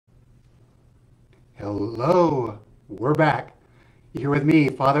Hello, we're back. You're here with me,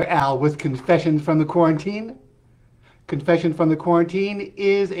 Father Al, with Confessions from the Quarantine. Confession from the Quarantine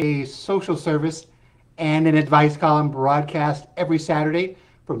is a social service and an advice column broadcast every Saturday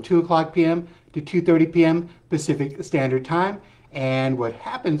from 2 o'clock p.m. to 2:30 p.m. Pacific Standard Time. And what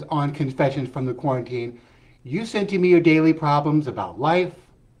happens on Confessions from the Quarantine, you send to me your daily problems about life,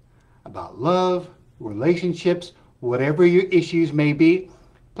 about love, relationships, whatever your issues may be.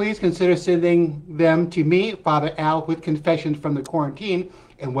 Please consider sending them to me, Father Al, with Confessions from the Quarantine.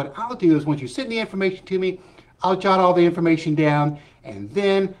 And what I'll do is once you send the information to me, I'll jot all the information down and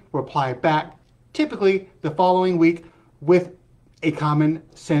then reply back, typically the following week, with a common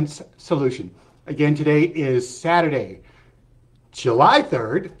sense solution. Again, today is Saturday, July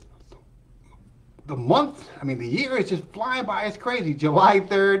 3rd. The year is just flying by. It's crazy. July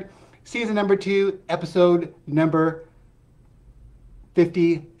 3rd, season number 2, episode number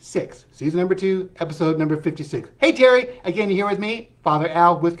 56. Season number 2, episode number 56. Hey, Terry. Again, you're here with me, Father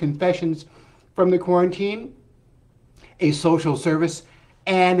Al, with Confessions from the Quarantine, a social service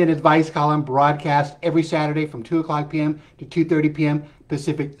and an advice column broadcast every Saturday from 2 o'clock p.m. to 2:30 p.m.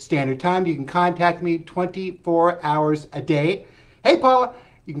 Pacific Standard Time. You can contact me 24 hours a day. Hey, Paula,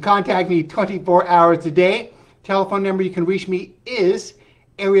 you can contact me 24 hours a day. Telephone number you can reach me is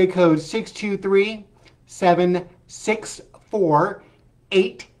area code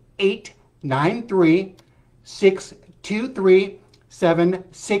 623-764-8893,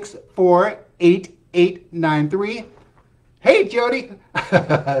 623-764-8893. Hey, Jody,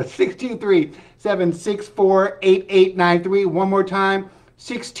 623-764-8893. One more time,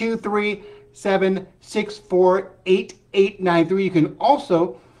 623-764-8893. You can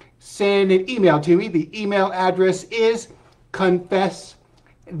also send an email to me. The email address is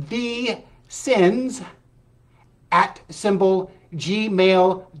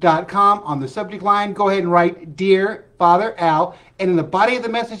confessthesins@gmail.com. On the subject line, go ahead and write Dear Father Al. And in the body of the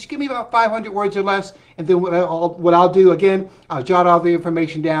message, give me about 500 words or less. And then what I'll do, again, I'll jot all the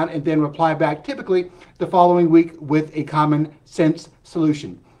information down and then reply back, typically the following week, with a common sense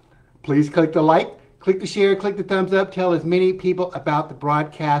solution. Please click the like, click the share, click the thumbs up. Tell as many people about the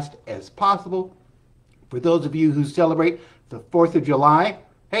broadcast as possible. For those of you who celebrate the 4th of July,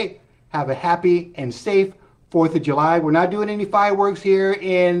 hey, have a happy and safe 4th of July. We're not doing any fireworks here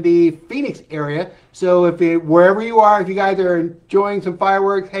in the Phoenix area. So wherever you are, if you guys are enjoying some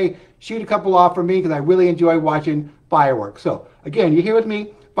fireworks, hey, shoot a couple off for me because I really enjoy watching fireworks. So again, you're here with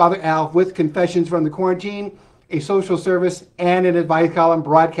me, Father Al, with Confessions from the Quarantine, a social service and an advice column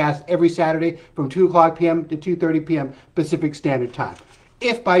broadcast every Saturday from 2 o'clock p.m. to 2:30 p.m. Pacific Standard Time.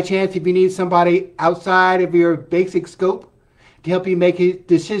 If by chance, if you need somebody outside of your basic scope to help you make a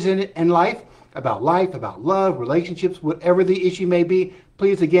decision in life, about love, relationships, whatever the issue may be,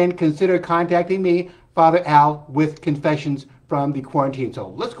 please again consider contacting me, Father Al, with Confessions from the Quarantine.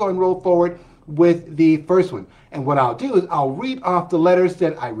 So let's go and roll forward with the first one. And what I'll do is I'll read off the letters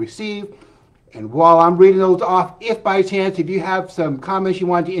that I received. And while I'm reading those off, if by chance, if you have some comments you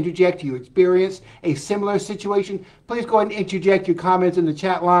want to interject, you experienced a similar situation, please go ahead and interject your comments in the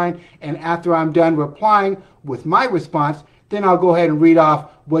chat line. And after I'm done replying with my response, then I'll go ahead and read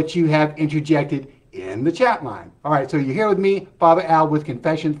off what you have interjected in the chat line. All right, so you're here with me, Father Al, with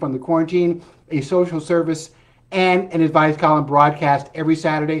Confessions from the Quarantine, a social service and an advice column broadcast every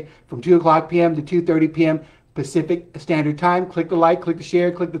Saturday from 2 o'clock p.m. to 2:30 p.m. Pacific Standard Time. Click the like, click the share,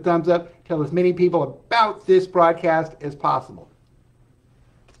 click the thumbs up. Tell as many people about this broadcast as possible.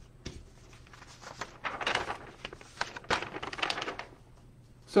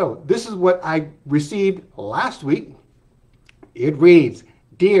 So this is what I received last week. It reads,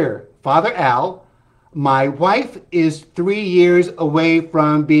 Dear Father Al, my wife is 3 years away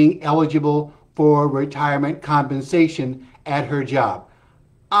from being eligible for retirement compensation at her job.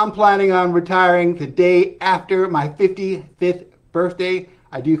 I'm planning on retiring the day after my 55th birthday.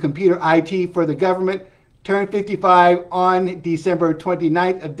 I do computer IT for the government. Turned 55 on December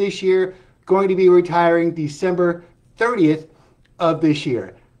 29th of this year. Going to be retiring December 30th of this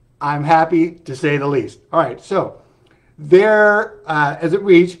year. I'm happy, to say the least. All right, so as it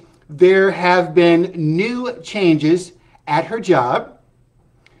reads, there have been new changes at her job.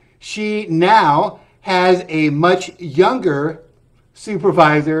 She now has a much younger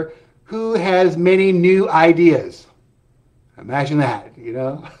supervisor who has many new ideas. Imagine that, you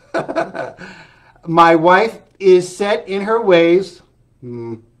know. My wife is set in her ways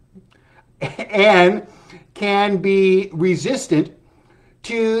and can be resistant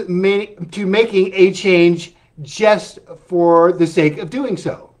to making a change just for the sake of doing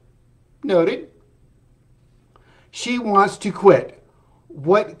so. Noted. She wants to quit.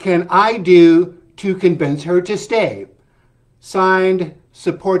 What can I do to convince her to stay. Signed,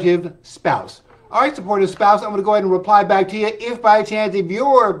 Supportive Spouse. All right, supportive spouse, I'm going to go ahead and reply back to you. If by chance, if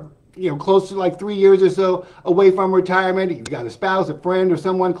you're close to like 3 years or so away from retirement, you've got a spouse, a friend, or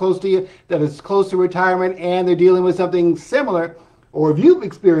someone close to you that is close to retirement and they're dealing with something similar, or if you've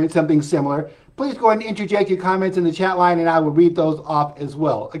experienced something similar, please go ahead and interject your comments in the chat line and I will read those off as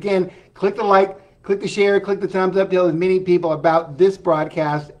well. Again, click the like, click the share, click the thumbs up to tell as many people about this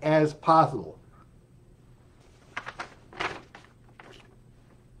broadcast as possible.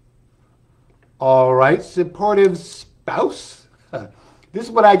 All right, supportive spouse. This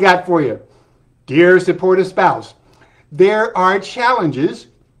is what I got for you. Dear supportive spouse, there are challenges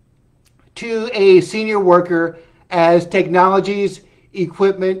to a senior worker as technologies,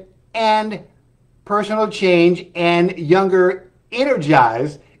 equipment, and personal change and younger,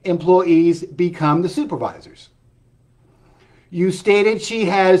 energized employees become the supervisors. You stated she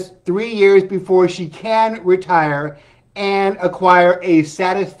has 3 years before she can retire and acquire a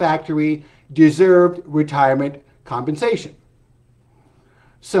satisfactory, deserved retirement compensation.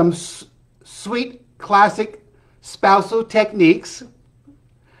 Some sweet classic spousal techniques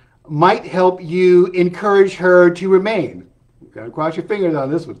might help you encourage her to remain. You've got to cross your fingers on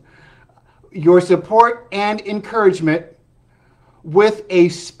this one. Your support and encouragement with a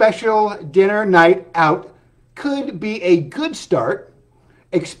special dinner night out could be a good start,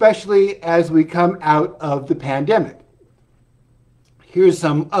 especially as we come out of the pandemic. Here's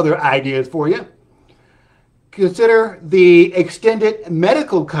some other ideas for you. Consider the extended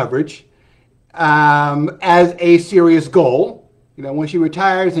medical coverage as a serious goal. When she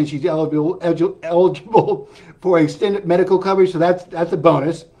retires and she's eligible for extended medical coverage, so that's a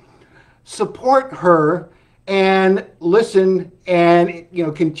bonus. Support her and listen and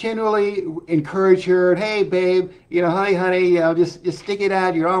continually encourage her. Hey, babe, honey, just stick it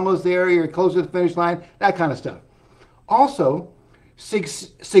out. You're almost there. You're close to the finish line. That kind of stuff. Also,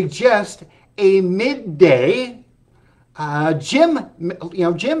 suggest a midday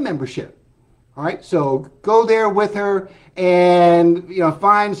gym membership. All right, so go there with her and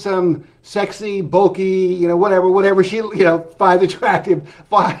find some sexy, bulky, whatever she finds attractive.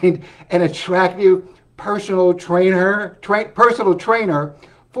 Find an attractive personal trainer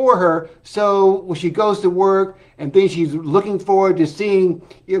for her. So when she goes to work and then she's looking forward to seeing,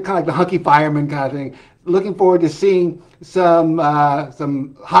 kind of like the hunky fireman kind of thing, looking forward to seeing some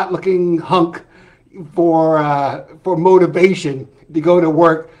hot-looking hunk for motivation to go to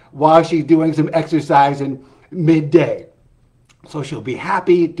work while she's doing some exercise in midday. So she'll be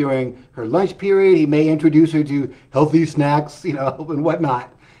happy during her lunch period. He may introduce her to healthy snacks, and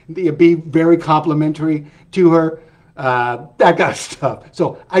whatnot. Be very complimentary to her, that kind of stuff.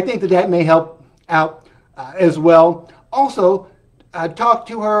 So I think that may help out as well. Also, talk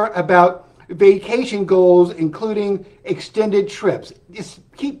to her about vacation goals, including extended trips. Just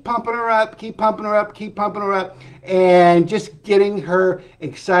keep pumping her up, and just getting her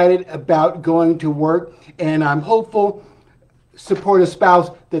excited about going to work. And I'm hopeful, supportive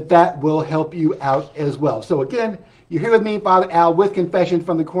spouse, that will help you out as well. So again, you're here with me, Father Al, with Confessions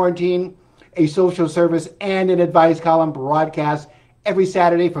from the Quarantine, a social service and an advice column broadcast every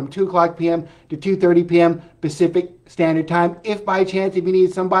Saturday from 2 o'clock p.m. to 2:30 p.m. Pacific Standard Time. If by chance, if you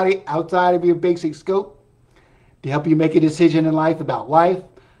need somebody outside of your basic scope to help you make a decision in life, about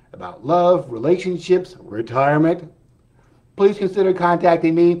love, relationships, retirement, please consider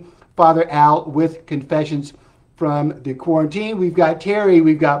contacting me, Father Al, with Confessions from the Quarantine. We've got Terry,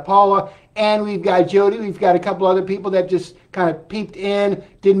 we've got Paula, and we've got Jody. We've got a couple other people that just kind of peeped in,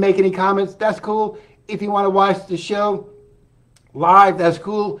 didn't make any comments. That's cool. If you want to watch the show live, that's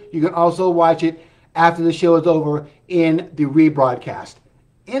cool. You can also watch it after the show is over in the rebroadcast.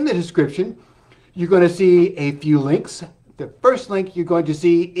 In the description, you're going to see a few links. The first link you're going to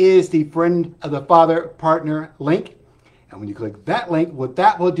see is the Friend of the Father Partner link. And when you click that link, what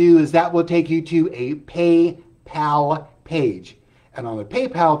that will do is that will take you to a PayPal page. And on the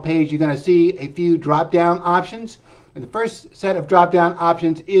PayPal page, you're going to see a few drop-down options. And the first set of drop-down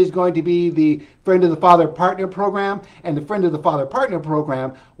options is going to be the Friend of the Father Partner Program. And the Friend of the Father Partner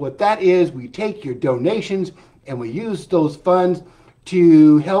Program, what that is, we take your donations and we use those funds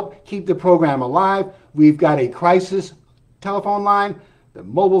to help keep the program alive. We've got a crisis telephone line. The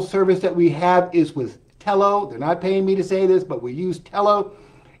mobile service that we have is with Tello. They're not paying me to say this, but we use Tello.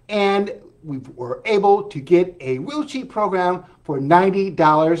 And we were able to get a real cheap program for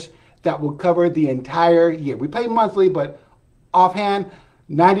 $90 that will cover the entire year. We pay monthly, but offhand,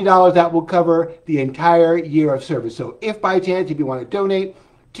 $90 that will cover the entire year of service. So if by chance, if you want to donate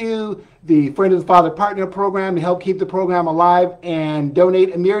to the Friend of the Father Partner Program to help keep the program alive and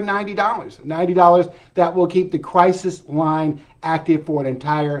donate a mere $90. $90 that will keep the crisis line active for an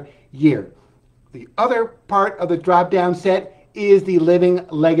entire year. The other part of the drop-down set is the Living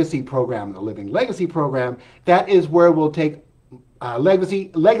Legacy Program. The Living Legacy Program, that is where we'll take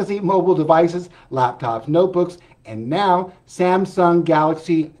legacy mobile devices, laptops, notebooks, and now Samsung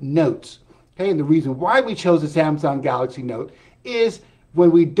Galaxy Notes. Okay, and the reason why we chose the Samsung Galaxy Note is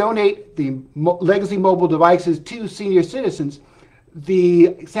when we donate the legacy mobile devices to senior citizens,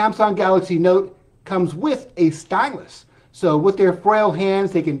 the Samsung Galaxy Note comes with a stylus. So with their frail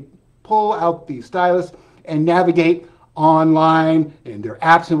hands, they can pull out the stylus and navigate online and their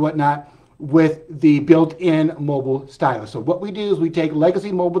apps and whatnot with the built-in mobile stylus. So what we do is we take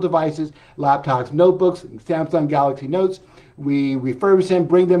legacy mobile devices, laptops, notebooks, and Samsung Galaxy Notes, we refurbish them,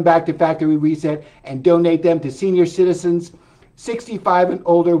 bring them back to factory reset, and donate them to senior citizens 65 and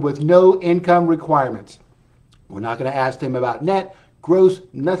older with no income requirements. We're not going to ask them about net, gross,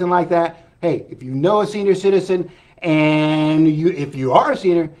 nothing like that. Hey, if you know a senior citizen and if you are a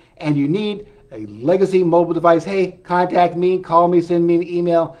senior and you need a legacy mobile device, hey, contact me, call me, send me an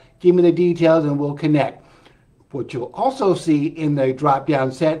email, give me the details, and we'll connect. What you'll also see in the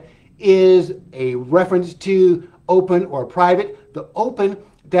drop-down set is a reference to open or private. The open,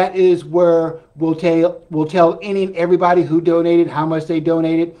 that is where we'll tell any and everybody who donated, how much they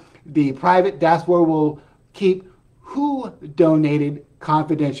donated. The private, that's where we'll keep who donated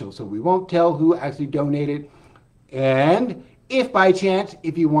confidential. So we won't tell who actually donated. And if by chance,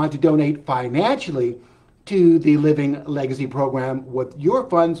 if you want to donate financially to the Living Legacy Program, what your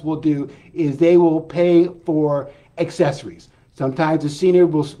funds will do is they will pay for accessories. Sometimes the senior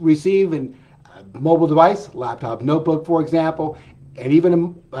will receive a mobile device, laptop, notebook, for example, and even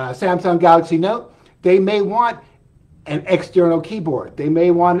a Samsung Galaxy Note. They may want an external keyboard. They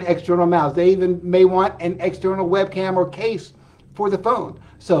may want an external mouse. They even may want an external webcam or case for the phone.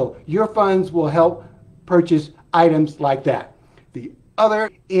 So your funds will help purchase items like that. The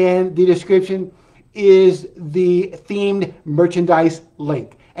other in the description is the themed merchandise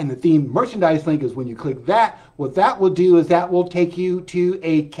link. And the themed merchandise link is when you click that, what that will do is that will take you to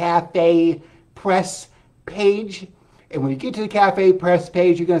a Cafe Press page. And when you get to the Cafe Press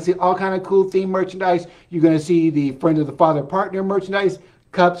page, you're going to see all kind of cool themed merchandise. You're going to see the Friend of the Father Partner merchandise,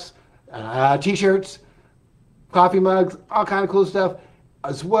 cups, t-shirts, coffee mugs, all kind of cool stuff,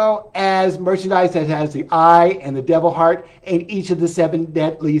 as well as merchandise that has the eye and the devil heart and each of the 7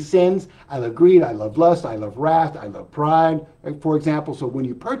 deadly sins. I love greed, I love lust, I love wrath, I love pride, for example. So when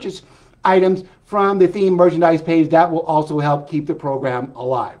you purchase items from the theme merchandise page, that will also help keep the program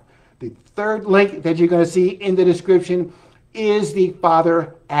alive. The third link that you're going to see in the description is the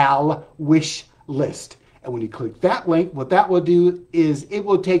Father Al wish list. And when you click that link, what that will do is it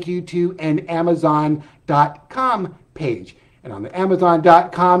will take you to an Amazon.com page. And on the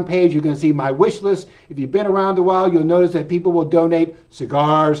Amazon.com page, you're going to see my wish list. If you've been around a while, you'll notice that people will donate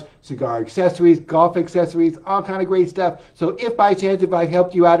cigars, cigar accessories, golf accessories, all kind of great stuff. So if by chance, if I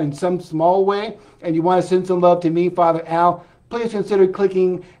helped you out in some small way and you want to send some love to me, Father Al, please consider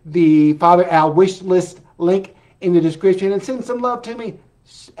clicking the Father Al wish list link in the description and send some love to me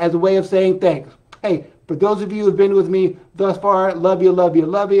as a way of saying thanks. Hey, for those of you who've been with me thus far, love you, love you,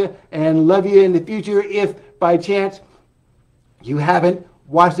 love you, and love you in the future. If by chance you haven't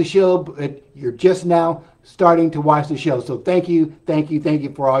watched the show, but you're just now starting to watch the show. So thank you, thank you, thank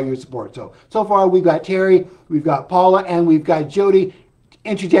you for all your support. So far we've got Terry, we've got Paula, and we've got Jody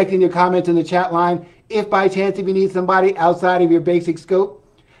interjecting their comments in the chat line. If by chance, if you need somebody outside of your basic scope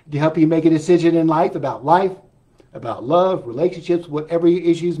to help you make a decision in life, about love, relationships, whatever your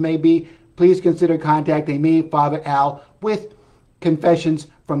issues may be, please consider contacting me, Father Al, with Confessions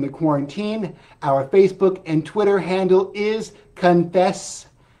from the Quarantine. Our Facebook and Twitter handle is Confess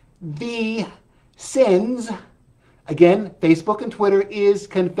the Sins. Again, Facebook and Twitter is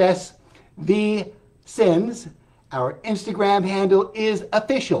Confess the Sins. Our Instagram handle is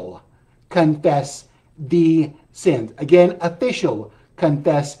Official Confess the Sins. Again, Official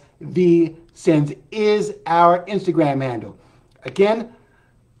Confess the Sins is our Instagram handle. Again,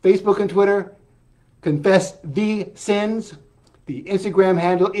 Facebook and Twitter, Confess the Sins. The Instagram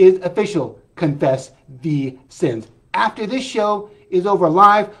handle is Official Confess the Sins. After this show is over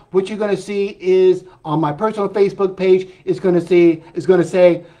live, what you're going to see is on my personal Facebook page, it's going to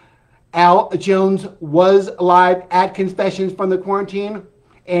say Al Jones was live at Confessions from the Quarantine.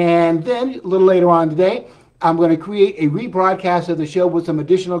 And then a little later on today, I'm going to create a rebroadcast of the show with some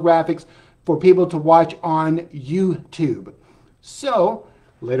additional graphics for people to watch on YouTube. So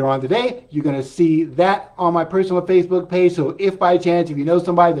Later on today, you're going to see that on my personal Facebook page. So if by chance, if you know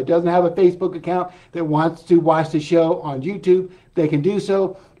somebody that doesn't have a Facebook account that wants to watch the show on YouTube, they can do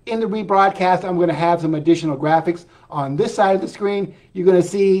so. In the rebroadcast, I'm going to have some additional graphics. On this side of the screen, you're going to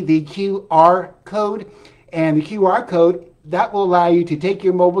see the QR code. And the QR code, that will allow you to take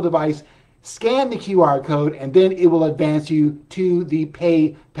your mobile device, scan the QR code, and then it will advance you to the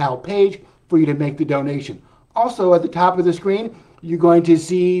PayPal page for you to make the donation. Also, at the top of the screen, you're going to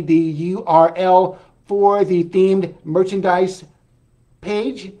see the URL for the themed merchandise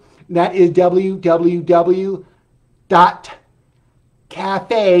page. That is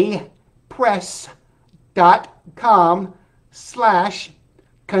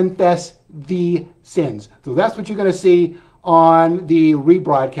So that's what you're going to see on the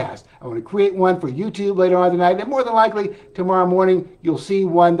rebroadcast. I'm going to create one for YouTube later on tonight, and more than likely tomorrow morning you'll see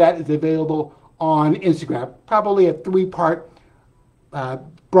one that is available on Instagram. Probably a 3-part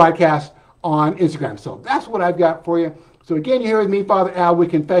broadcast on Instagram. So that's what I've got for you. So again, you're here with me, Father Al,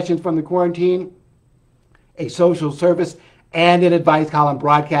 with Confessions from the Quarantine, a social service and an advice column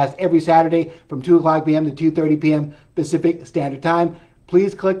broadcast every Saturday from 2 o'clock p.m. to 2:30 p.m. Pacific Standard Time.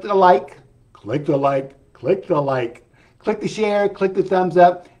 Please click the like, click the like, click the like, click the share, click the thumbs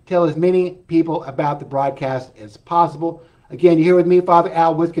up. Tell as many people about the broadcast as possible. Again, you're here with me, Father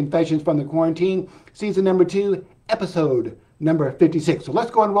Al, with Confessions from the Quarantine, season number 2, episode number 56. So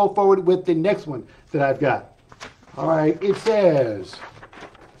let's go and roll forward with the next one that I've got. All right, it says,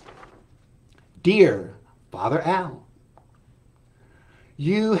 Dear Father Al,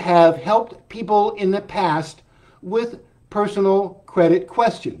 you have helped people in the past with personal credit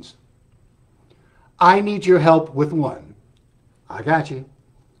questions. I need your help with one. I got you.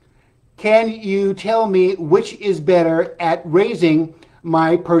 Can you tell me which is better at raising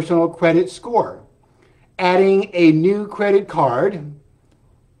my personal credit score? Adding a new credit card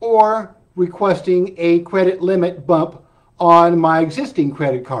or requesting a credit limit bump on my existing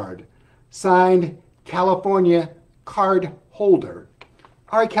credit card? Signed, California card holder.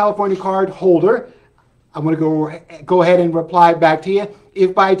 All right, California card holder, I'm going to go ahead and reply back to you.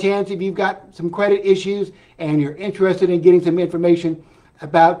 If by chance, if you've got some credit issues and you're interested in getting some information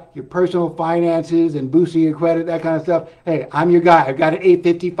about your personal finances and boosting your credit, that kind of stuff, hey, I'm your guy. I've got an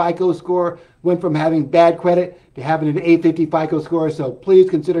 850 FICO score, went from having bad credit to having an 850 FICO score, so please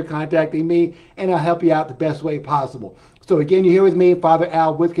consider contacting me and I'll help you out the best way possible. So again, you're here with me, Father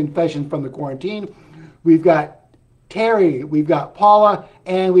Al, with Confessions from the Quarantine. We've got Terry, we've got Paula,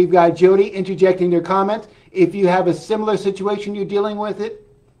 and we've got Jody interjecting their comments. If you have a similar situation you're dealing with it,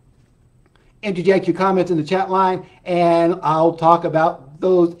 interject your comments in the chat line, and I'll talk about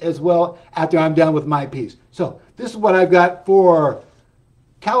those as well after I'm done with my piece. So this is what I've got for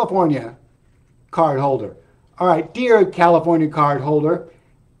California card holder. All right, dear California card holder,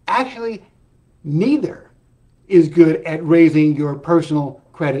 actually neither is good at raising your personal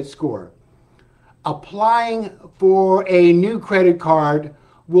credit score. Applying for a new credit card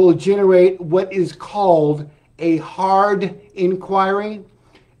will generate what is called a hard inquiry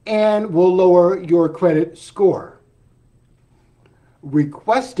and will lower your credit score.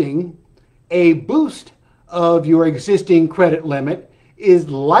 Requesting a boost of your existing credit limit is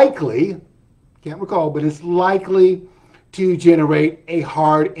likely, can't recall, but it's likely to generate a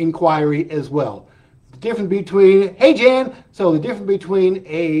hard inquiry as well. The difference between, hey Jan, so the difference between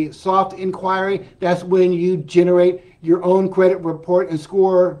a soft inquiry, that's when you generate your own credit report and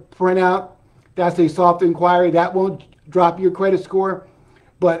score printout. That's a soft inquiry. That won't drop your credit score.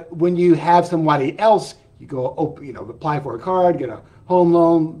 But when you have somebody else, you go, apply for a card, get a home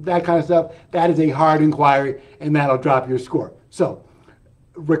loan, that kind of stuff, that is a hard inquiry, and that'll drop your score. So,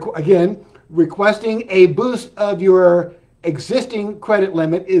 again, requesting a boost of your existing credit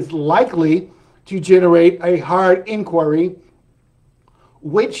limit is likely to generate a hard inquiry,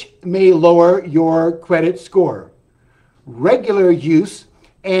 which may lower your credit score. Regular use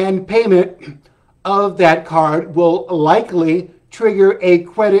and payment of that card will likely trigger a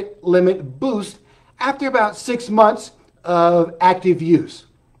credit limit boost after about 6 months of active use.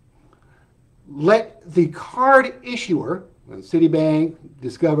 Let the card issuer, Citibank,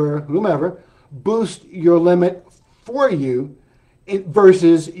 Discover, whomever, boost your limit for you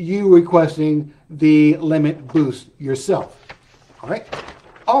versus you requesting the limit boost yourself. All right.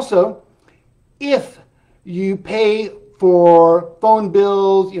 Also, if you pay for phone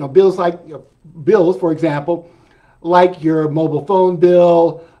bills, bills like bills, for example, like your mobile phone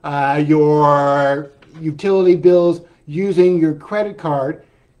bill, your utility bills using your credit card,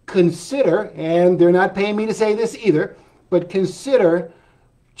 consider, and they're not paying me to say this either, but consider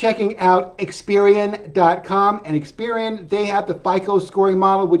checking out Experian.com. And Experian, they have the FICO scoring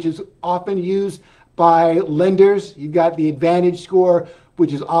model, which is often used by lenders. You've got the Advantage score,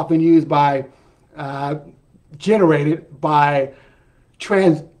 which is often used by, generated by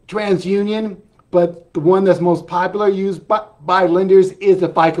TransUnion. But the one that's most popular used by lenders is the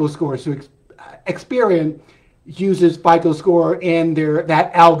FICO score. So Experian uses FICO score in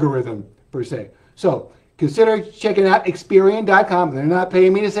that algorithm per se. So consider checking out Experian.com. They're not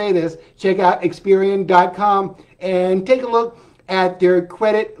paying me to say this. Check out Experian.com and take a look at their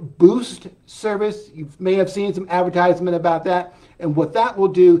credit boost service. You may have seen some advertisement about that. And what that will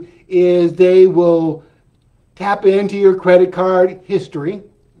do is they will tap into your credit card history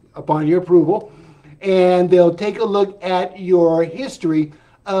upon your approval, and they'll take a look at your history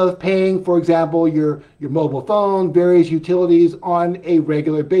of paying, for example, your mobile phone, various utilities on a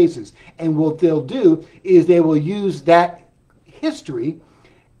regular basis. And what they'll do is they will use that history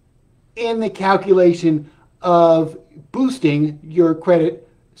in the calculation of boosting your credit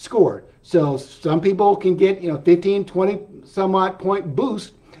score. So some people can get 15, 20 some odd point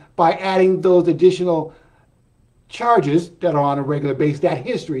boost by adding those additional charges that are on a regular basis, that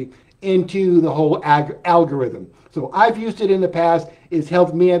history, into the whole algorithm. So I've used it in the past. It's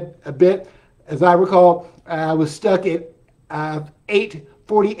helped me a bit. As I recall, I was stuck at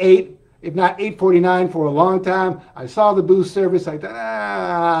 848, if not 849 for a long time. I saw the boost service. I thought,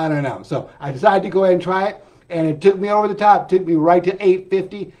 I don't know. So I decided to go ahead and try it, and it took me over the top. It took me right to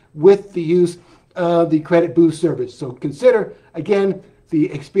 850 with the use of the credit boost service. So consider, again, the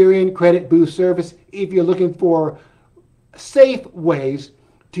Experian credit boost service if you're looking for safe ways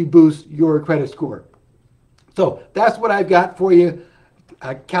to boost your credit score. So that's what I've got for you,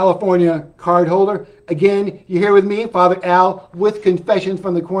 California card holder. Again, you're here with me, Father Al, with Confessions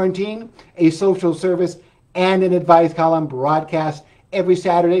from the Quarantine, a social service and an advice column broadcast every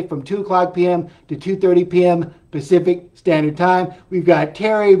Saturday from 2 o'clock p.m. to 2:30 p.m. Pacific Standard Time. We've got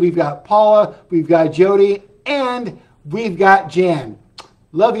Terry, we've got Paula, we've got Jody, and we've got Jan.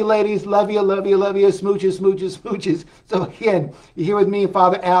 Love you, ladies. Love you, love you, love you. Smooches, smooches, smooches. So again, you're here with me,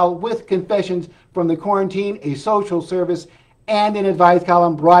 Father Al, with Confessions from the Quarantine, a social service and an advice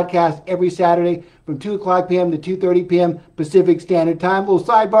column broadcast every Saturday from 2 o'clock p.m. to 2:30 p.m. Pacific Standard Time. Little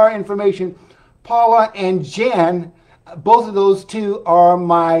sidebar information. Paula and Jan, both of those two are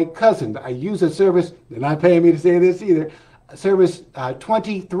my cousins. I use a service, they're not paying me to say this either, service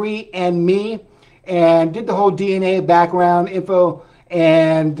 23andMe, and did the whole DNA background info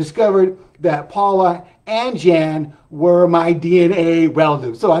and discovered that Paula and Jan were my DNA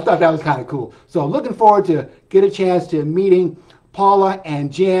relatives. So I thought that was kind of cool. So looking forward to get a chance to meeting Paula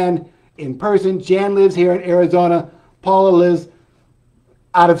and Jan in person. Jan lives here in Arizona. Paula lives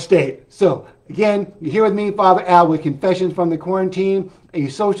out of state. So again, you're here with me, Father Al, with Confessions from the Quarantine, a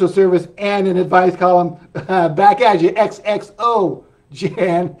social service and an advice column. Back at you, XXO,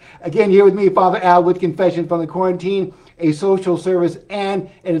 Jan. Again, here with me, Father Al, with Confessions from the Quarantine, a social service and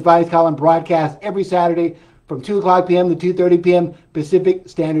an advice column broadcast every Saturday from 2 o'clock p.m. to 2:30 p.m. Pacific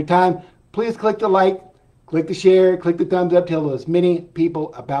Standard Time. Please click the like, click the share, click the thumbs up, tell as many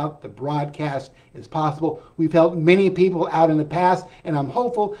people about the broadcast as possible. We've helped many people out in the past, and I'm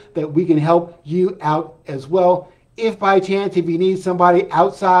hopeful that we can help you out as well. If by chance, if you need somebody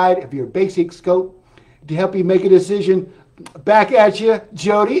outside of your basic scope to help you make a decision, back at you,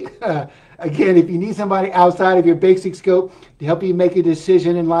 Jody. Again, if you need somebody outside of your basic scope to help you make a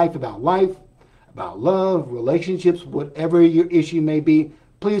decision in life, about love, relationships, whatever your issue may be,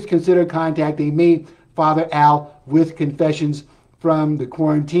 please consider contacting me, Father Al, with Confessions from the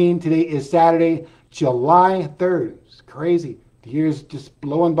Quarantine. Today is Saturday, July 3rd. It's crazy. The year's just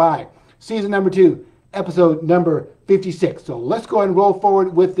blowing by. Season number 2, episode number 56. So let's go ahead and roll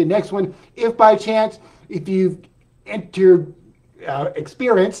forward with the next one. If by chance, if you've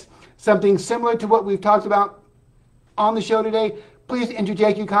experienced something similar to what we've talked about on the show today, please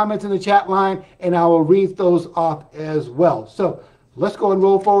interject your comments in the chat line and I will read those off as well. So let's go and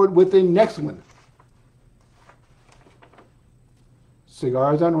roll forward with the next one.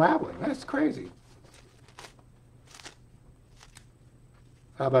 Cigars unraveling. That's crazy.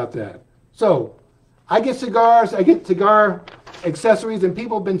 How about that? So I get cigars, I get cigar accessories, and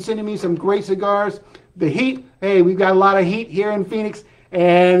people have been sending me some great cigars. The heat, hey, we've got a lot of heat here in Phoenix,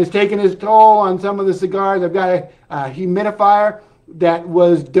 and it's taking its toll on some of the cigars. I've got a humidifier that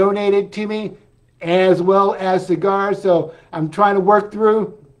was donated to me, as well as cigars. So I'm trying to work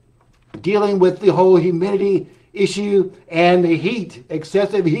through dealing with the whole humidity issue and the heat,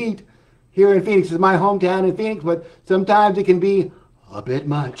 excessive heat here in Phoenix. It's my hometown in Phoenix, but sometimes it can be a bit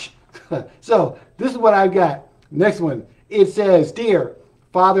much. So this is what I've got. Next one, it says, Dear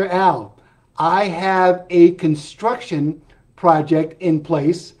Father Al, I have a construction project in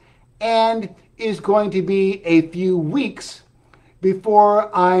place and is going to be a few weeks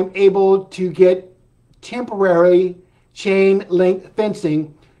before I'm able to get temporary chain link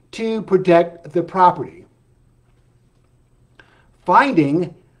fencing to protect the property.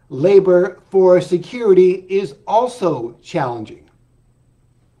 Finding labor for security is also challenging.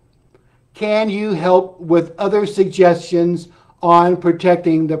 Can you help with other suggestions on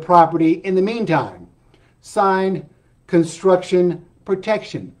protecting the property in the meantime? Signed, Construction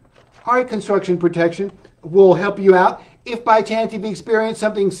Protection. All right, Construction Protection will help you out. If by chance you've experienced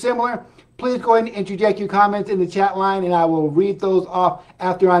something similar, please go ahead and interject your comments in the chat line and I will read those off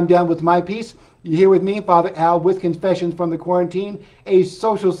after I'm done with my piece. You're here with me, Father Al, with Confessions from the Quarantine, a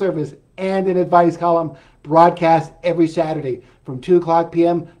social service and an advice column broadcast every Saturday from 2 o'clock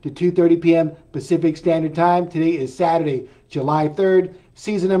p.m. to 2:30 p.m. Pacific Standard Time. Today is Saturday, July 3rd,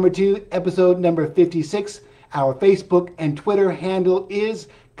 season number 2, episode number 56. Our Facebook and Twitter handle is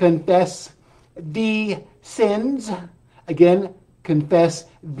Confess the Sins. Again, Confess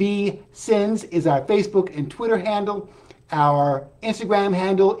the Sins is our Facebook and Twitter handle. Our Instagram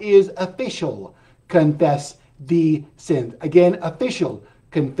handle is Official Confess the Sins. Again, Official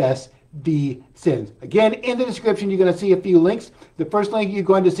Confess the Sins. Again, in the description, you're going to see a few links. The first link you're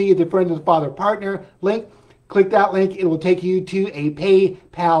going to see is the Friend of the Father Partner link. Click that link. It will take you to a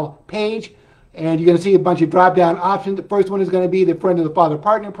PayPal page. And you're going to see a bunch of drop-down options. The first one is going to be the Friend of the Father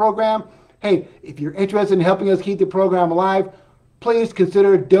Partner program. Hey, if you're interested in helping us keep the program alive, please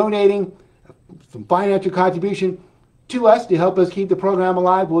consider donating some financial contribution to us to help us keep the program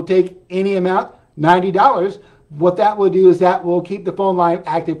alive. We'll take any amount, $90. What that will do is that will keep the phone line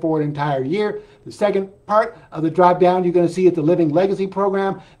active for an entire year. The second part of the drop-down you're going to see is the Living Legacy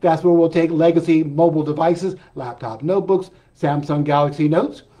program. That's where we'll take legacy mobile devices, laptop notebooks, Samsung Galaxy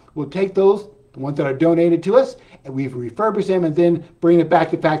Notes. We'll take those, the ones that are donated to us, and we've refurbished them and then bring it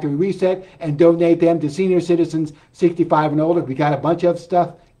back to factory reset and donate them to senior citizens 65 and older. We got a bunch of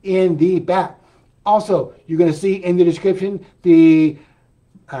stuff in the back. Also, you're going to see in the description the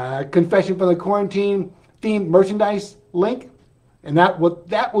Confession from the Quarantine themed merchandise link. And what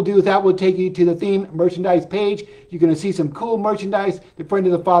that will do is that will take you to the themed merchandise page. You're going to see some cool merchandise, the Friend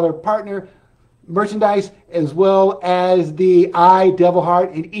of the Father Partner merchandise, as well as the I, Devil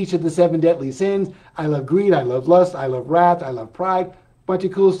Heart, and each of the 7 deadly sins. I love greed, I love lust, I love wrath, I love pride. Bunch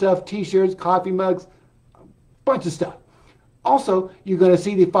of cool stuff, t-shirts, coffee mugs, bunch of stuff. Also, you're going to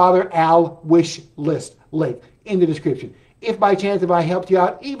see the Father Al wish list link in the description. If by chance, if I helped you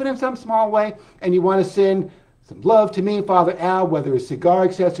out, even in some small way, and you want to send some love to me, Father Al, whether it's cigar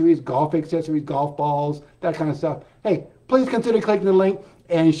accessories, golf balls, that kind of stuff, hey, please consider clicking the link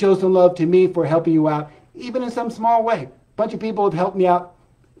and show some love to me for helping you out, even in some small way. A bunch of people have helped me out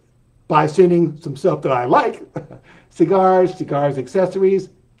by sending some stuff that I like, cigars, accessories.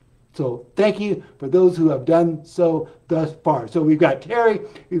 So thank you for those who have done so thus far. So we've got Terry,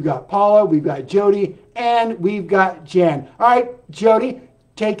 we've got Paula, we've got Jody, and we've got Jan. All right, Jody,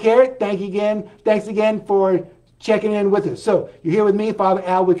 take care. Thanks again for checking in with us. So you're here with me, Father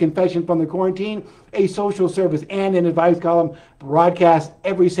Al, with Confession from the Quarantine, a social service and an advice column broadcast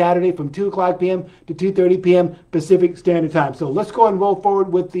every Saturday from 2 o'clock p.m. to 2:30 p.m. Pacific Standard Time. So let's go and roll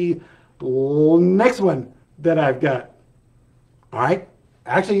forward with the next one that I've got. All right.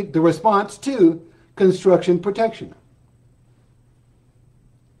 Actually, the response to construction protection.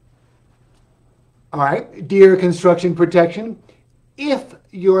 All right, dear construction protection, if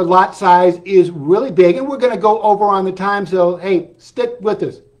your lot size is really big, and we're going to go over on the time, so hey, stick with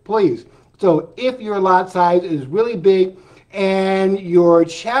us, please. So if your lot size is really big and your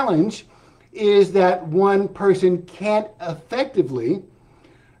challenge is that one person can't effectively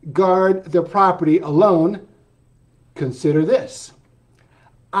guard the property alone, consider this.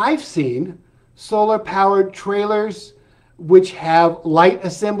 I've seen solar-powered trailers which have light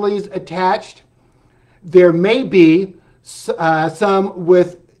assemblies attached. There may be some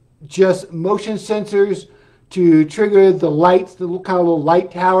with just motion sensors to trigger the lights, the kind of little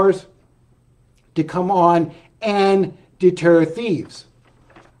light towers to come on and deter thieves.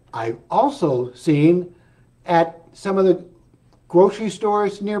 I've also seen at some of the grocery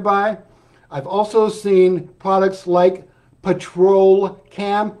stores nearby, I've also seen products like Patrol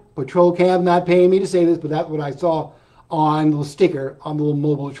Cam, not paying me to say this, but that's what I saw on the sticker on the little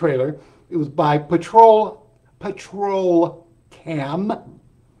mobile trailer. It was by Patrol Cam,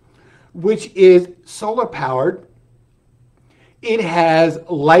 which is solar powered. It has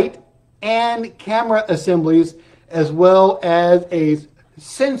light and camera assemblies as well as a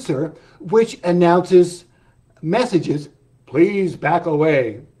sensor which announces messages, please back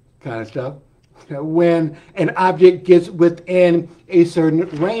away kind of stuff, when an object gets within a certain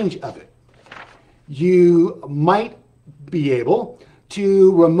range of it. You might be able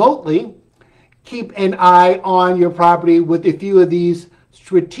to remotely keep an eye on your property with a few of these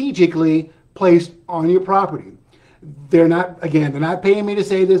strategically placed on your property. They're not paying me to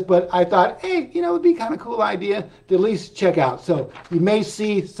say this, but I thought, hey, it would be kind of cool idea to at least check out. So you may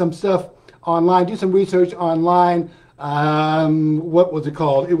see some stuff online, do some research online. What was it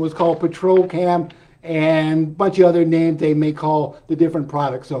called? It was called Patrol Cam and a bunch of other names they may call the different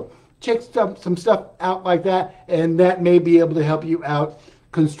products. So check some stuff out like that, and that may be able to help you out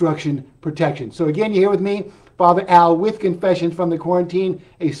construction protection. So again, you're here with me, Father Al, with Confessions from the Quarantine,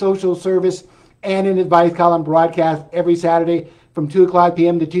 a social service and an advice column broadcast every Saturday from 2 o'clock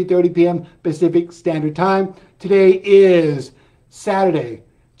p.m. to 2:30 p.m. Pacific Standard Time. Today is Saturday,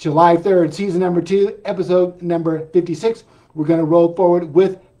 July 3rd, season number 2, episode number 56. We're going to roll forward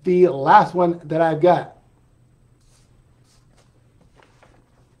with the last one that I've got.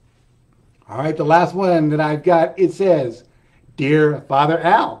 All right, the last one that I've got, it says, Dear Father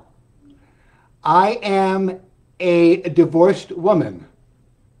Al, I am a divorced woman.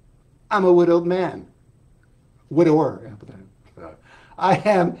 I'm a widowed man. Widower. I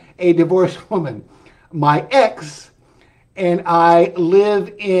am a divorced woman. My ex and I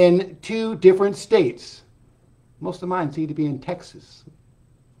live in 2 different states. Most of mine seem to be in Texas.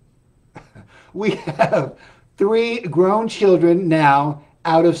 We have 3 grown children now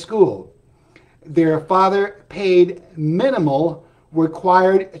out of school. Their father paid minimal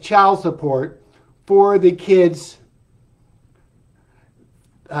required child support for the kids.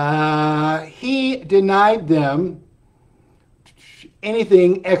 He denied them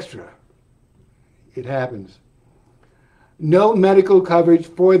anything extra. It happens. No medical coverage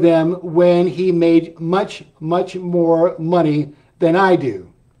for them when he made much, much more money than I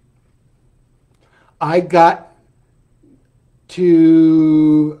do. I've got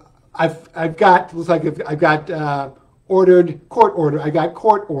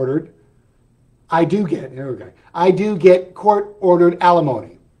court ordered. I do get court ordered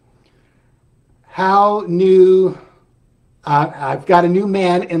alimony. I've got a new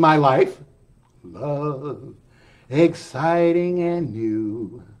man in my life. Love, exciting and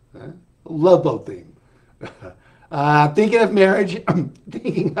new. Love both things. Thinking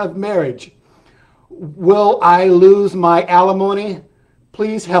of marriage. Will I lose my alimony?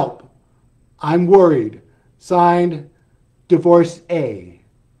 Please help. I'm worried. Signed, Divorce A.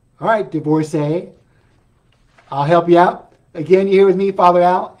 All right, Divorce A. I'll help you out. Again, you're here with me, Father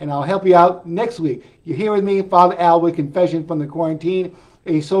Al, and I'll help you out next week. You're here with me, Father Al, with Confession from the Quarantine,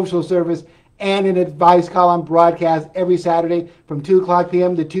 a social service and an advice column broadcast every Saturday from 2 o'clock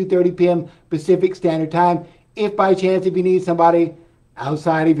p.m. to 2:30 p.m. Pacific Standard Time. If by chance, if you need somebody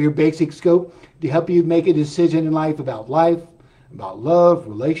outside of your basic scope to help you make a decision in life, about love,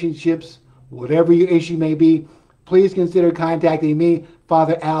 relationships, whatever your issue may be, please consider contacting me,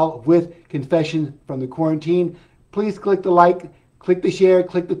 Father Al, with Confession from the Quarantine. Please click the like, click the share,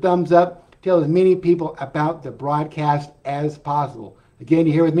 click the thumbs up. Tell as many people about the broadcast as possible. Again,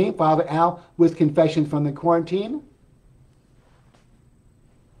 you're here with me, Father Al, with Confessions from the Quarantine.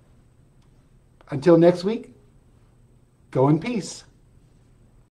 Until next week, go in peace.